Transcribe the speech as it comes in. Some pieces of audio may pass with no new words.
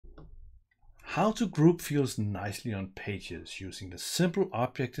How to group fields nicely on pages using the simple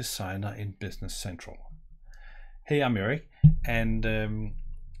object designer in Business Central. Hey, I'm Eric, and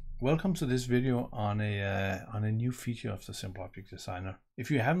welcome to this video on a new feature of the Simple Object Designer.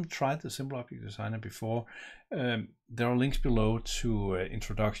 If you haven't tried the Simple Object Designer before, there are links below to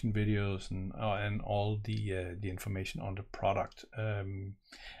introduction videos and all the information on the product. And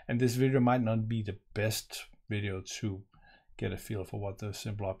this video might not be the best video to get a feel for what the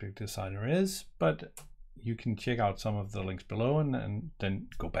Simple Object Designer is, but you can check out some of the links below and then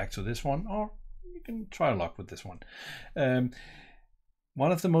go back to this one, or you can try luck with this one.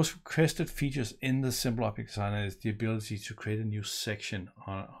 One of the most requested features in the Simple Object Designer is the ability to create a new section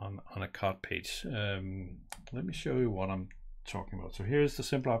on a card page. Let me show you what I'm talking about. So here's the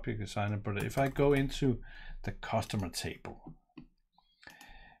Simple Object Designer, but if I go into the customer table,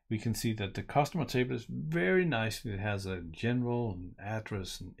 we can see that the customer table is very nice. It has a general, an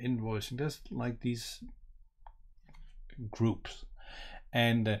address, and invoicing. There's like these groups.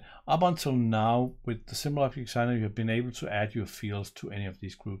 And up until now, with the Simple Object Designer, you have been able to add your fields to any of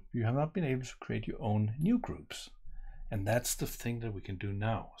these groups. You have not been able to create your own new groups. And that's the thing that we can do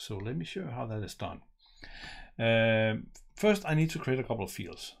now. So let me show you how that is done. First, I need to create a couple of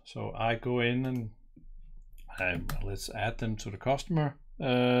fields. So I go in and let's add them to the customer.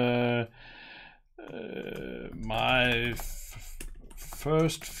 My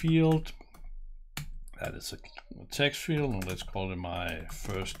first field, that is a text field, and let's call it my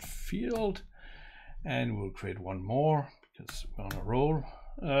first field, and we'll create one more because we're on a roll.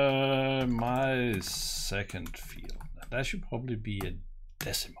 My second field, that should probably be a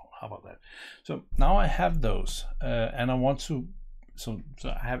decimal. How about that? So now I have those, and I want to, so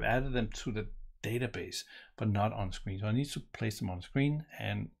I have added them to the database, but not on screen. So I need to place them on screen,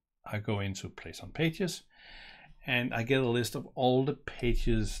 and I go into place on pages, and I get a list of all the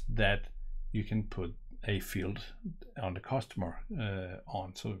pages that you can put a field on the customer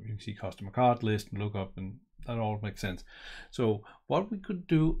on. So you can see customer card list and lookup, and that all makes sense. So what we could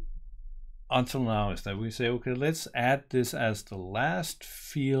do until now is that we say, okay, let's add this as the last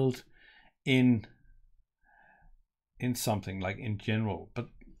field in something like in general, but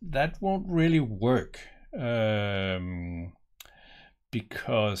that won't really work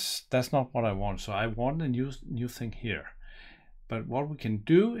because that's not what I want. So I want a new thing here. But what we can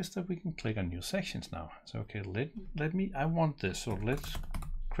do is that we can click on new sections now. So okay, I want this. So let's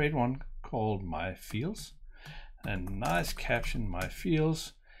create one called My Fields, and nice caption, My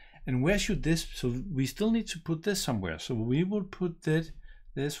Fields. And where should this? So we still need to put this somewhere. So we will put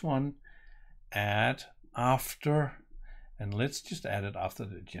this one after. And let's just add it after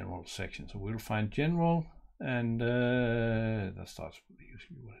the general section. So we'll find general, and that starts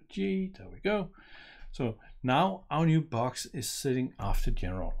usually with a G. There we go. So now our new box is sitting after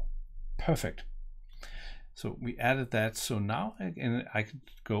general. Perfect. So we added that. So now I could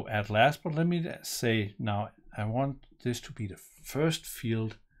go add last, but let me say now I want this to be the first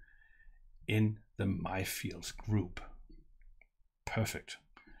field in the My Fields group. Perfect.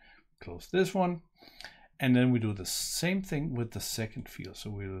 Close this one. And then we do the same thing with the second field.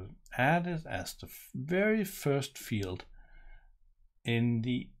 So we'll add it as the very first field in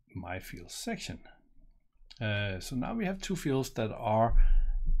the My Fields section. So now we have two fields that are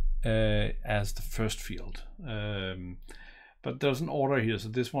as the first field. But there's an order here. So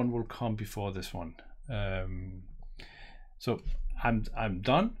this one will come before this one. So I'm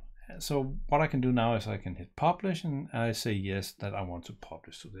done. So what I can do now is I can hit publish, and I say yes, that I want to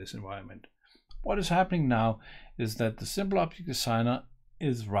publish to this environment. What is happening now is that the Simple Object Designer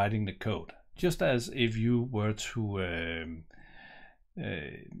is writing the code, just as if you were to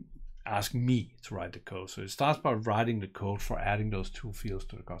ask me to write the code. So it starts by writing the code for adding those two fields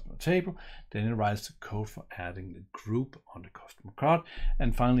to the customer table, then it writes the code for adding the group on the customer card,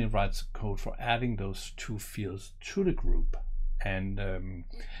 and finally it writes the code for adding those two fields to the group. And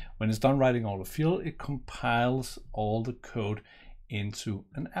when it's done writing all the fields, it compiles all the code into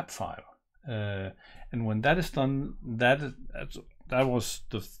an app file. And when that is done, that was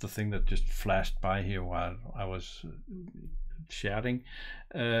the thing that just flashed by here while I was chatting.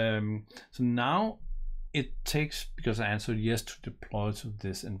 So now it takes, because I answered yes to deploy to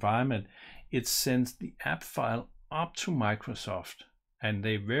this environment, it sends the app file up to Microsoft, and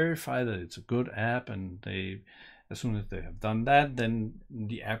they verify that it's a good app, and as soon as they have done that, then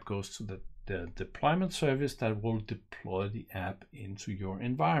the app goes to the deployment service that will deploy the app into your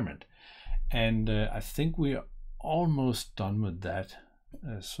environment. And I think we are almost done with that.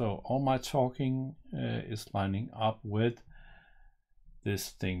 So all my talking is lining up with this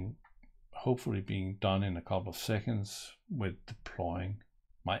thing hopefully being done in a couple of seconds with deploying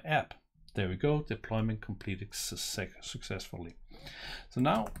my app. there we go, deployment completed successfully. So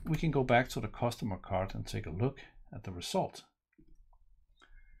now we can go back to the customer card and take a look at the result.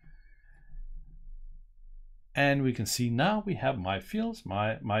 And we can see now we have my fields,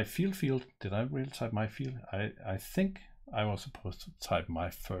 my field. Did I really type my field? I think I was supposed to type my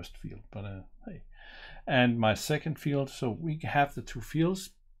first field, but hey. And my second field, so we have the two fields.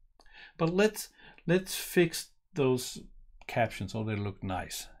 But let's fix those captions so they look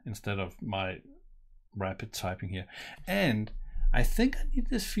nice instead of my rapid typing here. And I think I need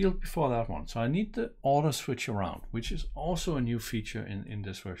this field before that one. So I need the order switch around, which is also a new feature in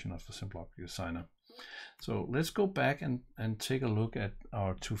this version of the Simple Object Designer. So let's go back and take a look at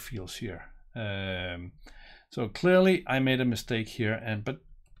our two fields here. So clearly I made a mistake here, but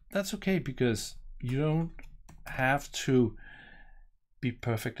that's okay, because you don't have to be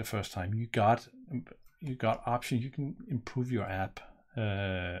perfect the first time. You got options. You can improve your app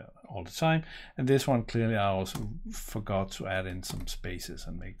all the time. And this one, clearly I also forgot to add in some spaces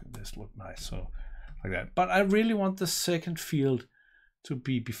and make this look nice, so like that. But I really want the second field to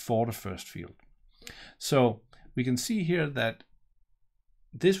be before the first field. So we can see here that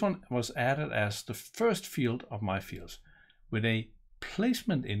this one was added as the first field of my fields with a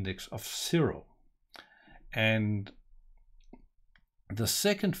placement index of 0. And the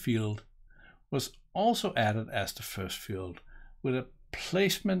second field was also added as the first field with a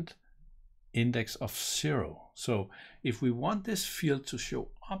placement index of 0. So if we want this field to show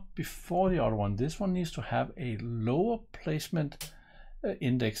up before the other one, this one needs to have a lower placement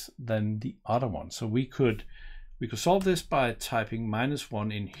index than the other one. So we could solve this by typing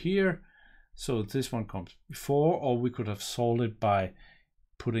 -1 in here, so this one comes before, or we could have solved it by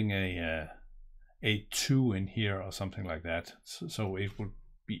putting a 2 in here or something like that, so it would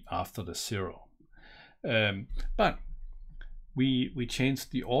be after the 0. But we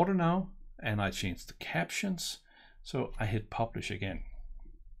changed the order now, and I changed the captions, so I hit publish again.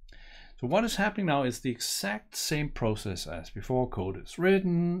 So what is happening now is the exact same process as before. Code is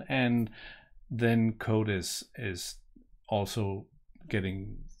written, and then code is also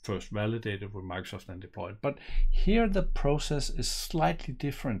getting first validated with Microsoft and deployed. But here the process is slightly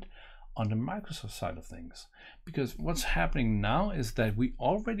different on the Microsoft side of things, because what's happening now is that we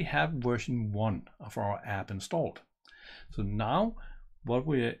already have version 1 of our app installed. So now what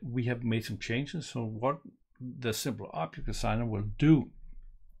we have made some changes. So what the Simple Object Designer will do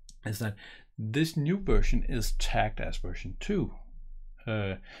is that this new version is tagged as version 2.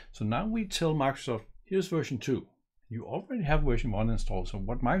 So now we tell Microsoft, here's version 2. You already have version 1 installed. So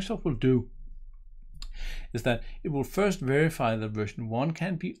what Microsoft will do is that it will first verify that version 1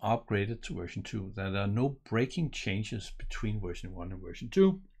 can be upgraded to version 2, that there are no breaking changes between version 1 and version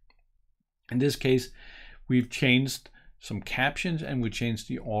 2. In this case, we've changed some captions, and we changed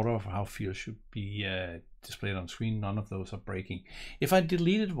the order of how fields should be displayed on screen. None of those are breaking. If I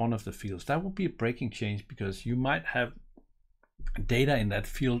deleted one of the fields, that would be a breaking change, because you might have data in that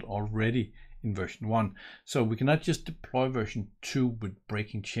field already in version 1. So we cannot just deploy version 2 with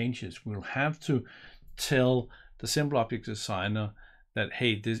breaking changes. We'll have to tell the Simple Object Designer that,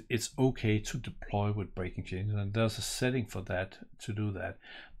 hey, it's okay to deploy with breaking changes, and there's a setting for that to do that.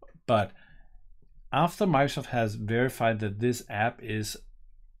 But after Microsoft has verified that this app is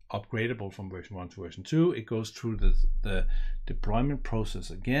upgradable from version 1 to version 2, it goes through the deployment process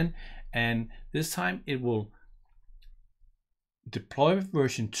again, and this time it will deploy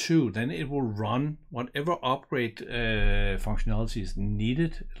version 2, then it will run whatever upgrade functionality is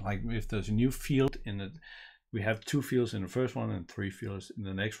needed. Like if there's a new field in it, we have 2 fields in the first one and 3 fields in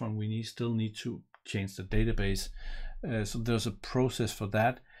the next one, we still need to change the database. So there's a process for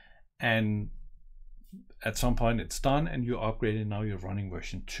that, and at some point it's done and you upgraded. Now you're running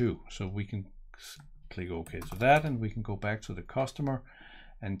version 2. So we can click OK to that, and we can go back to the customer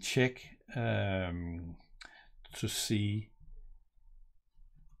and check to see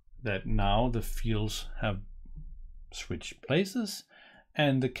that now the fields have switched places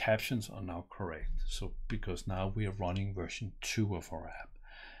and the captions are now correct. So because now we are running version 2 of our app.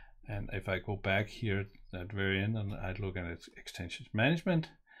 And if I go back here at the very end and I look at its extensions management,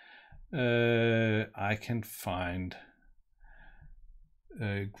 I can find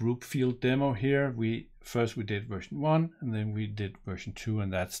a group field demo here. First we did version 1 and then we did version 2,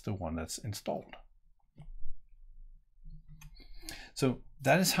 and that's the one that's installed. So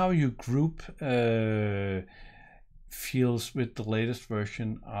that is how you group fields with the latest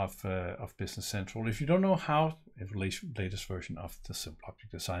version of Business Central. If you don't know how, latest version of the Simple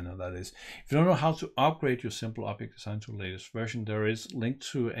Object Designer, that is. If you don't know how to upgrade your Simple Object Designer to the latest version, there is linked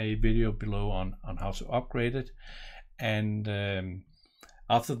to a video below on how to upgrade it. And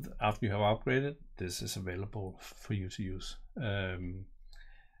After you have upgraded, this is available for you to use. And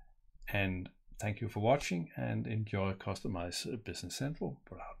thank you for watching, and enjoy Customize Business Central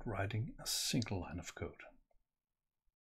without writing a single line of code.